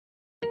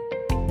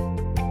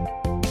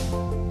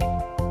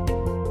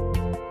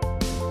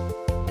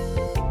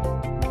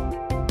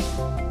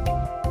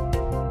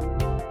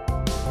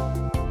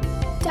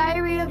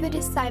of a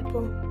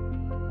Disciple.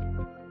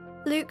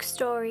 Luke's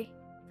story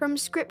from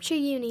Scripture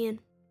Union.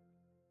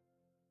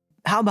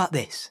 How about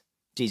this?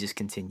 Jesus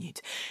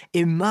continued.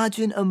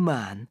 Imagine a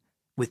man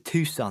with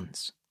 2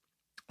 sons,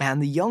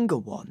 and the younger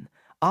one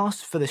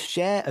asked for the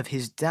share of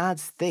his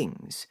dad's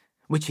things,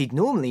 which he'd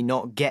normally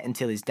not get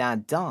until his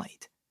dad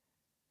died.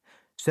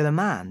 So the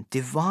man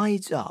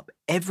divides up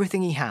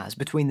everything he has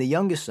between the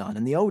younger son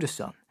and the older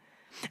son,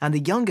 and the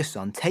younger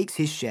son takes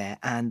his share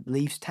and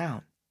leaves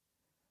town.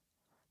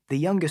 The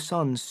younger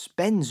son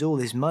spends all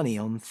his money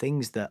on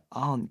things that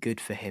aren't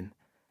good for him,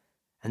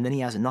 and then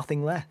he has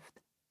nothing left.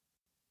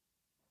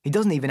 He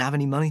doesn't even have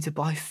any money to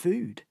buy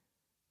food.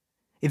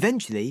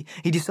 Eventually,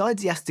 he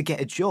decides he has to get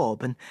a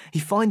job, and he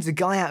finds a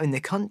guy out in the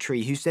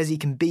country who says he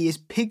can be his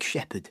pig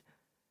shepherd.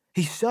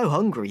 He's so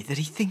hungry that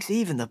he thinks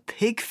even the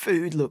pig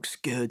food looks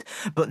good,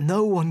 but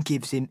no one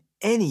gives him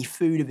any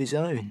food of his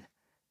own.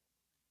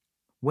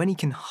 When he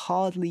can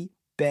hardly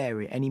bear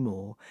it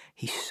anymore,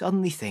 he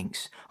suddenly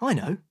thinks, I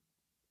know.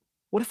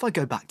 What if I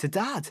go back to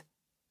Dad?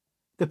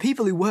 The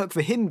people who work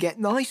for him get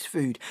nice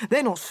food.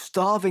 They're not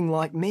starving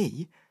like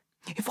me.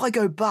 If I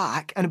go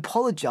back and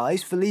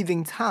apologise for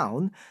leaving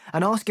town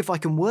and ask if I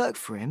can work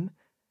for him,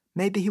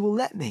 maybe he will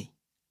let me.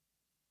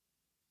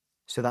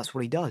 So that's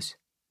what he does.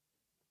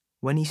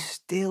 When he's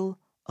still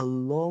a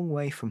long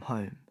way from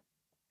home,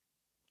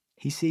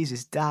 he sees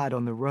his dad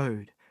on the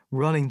road,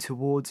 running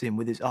towards him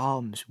with his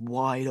arms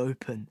wide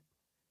open.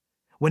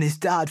 When his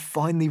dad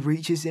finally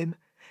reaches him,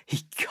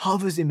 he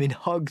covers him in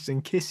hugs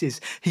and kisses.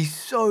 He's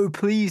so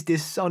pleased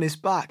his son is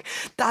back.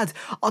 Dad,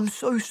 I'm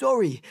so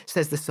sorry,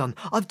 says the son.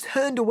 I've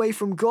turned away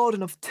from God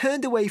and I've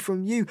turned away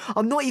from you.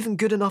 I'm not even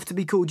good enough to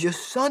be called your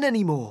son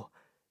anymore.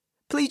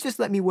 Please just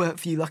let me work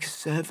for you like a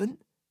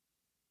servant.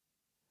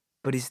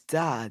 But his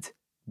dad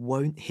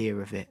won't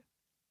hear of it.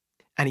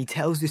 And he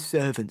tells his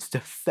servants to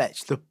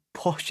fetch the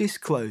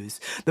poshest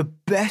clothes, the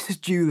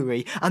best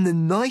jewellery and the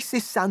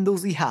nicest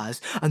sandals he has,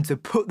 and to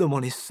put them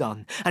on his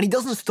son. And he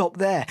doesn't stop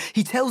there.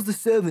 He tells the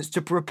servants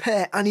to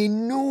prepare an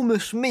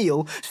enormous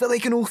meal so they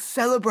can all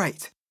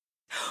celebrate.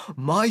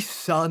 My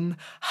son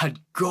had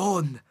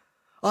gone.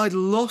 I'd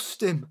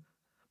lost him.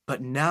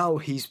 But now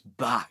he's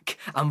back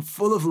and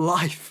full of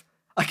life.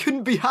 I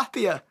couldn't be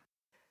happier.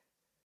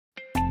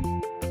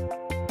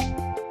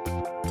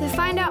 To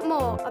find out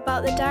more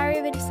about the Diary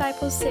of a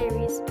Disciple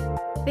series,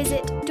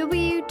 visit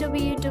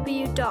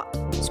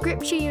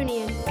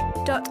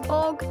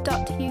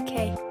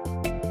www.scriptureunion.org.uk.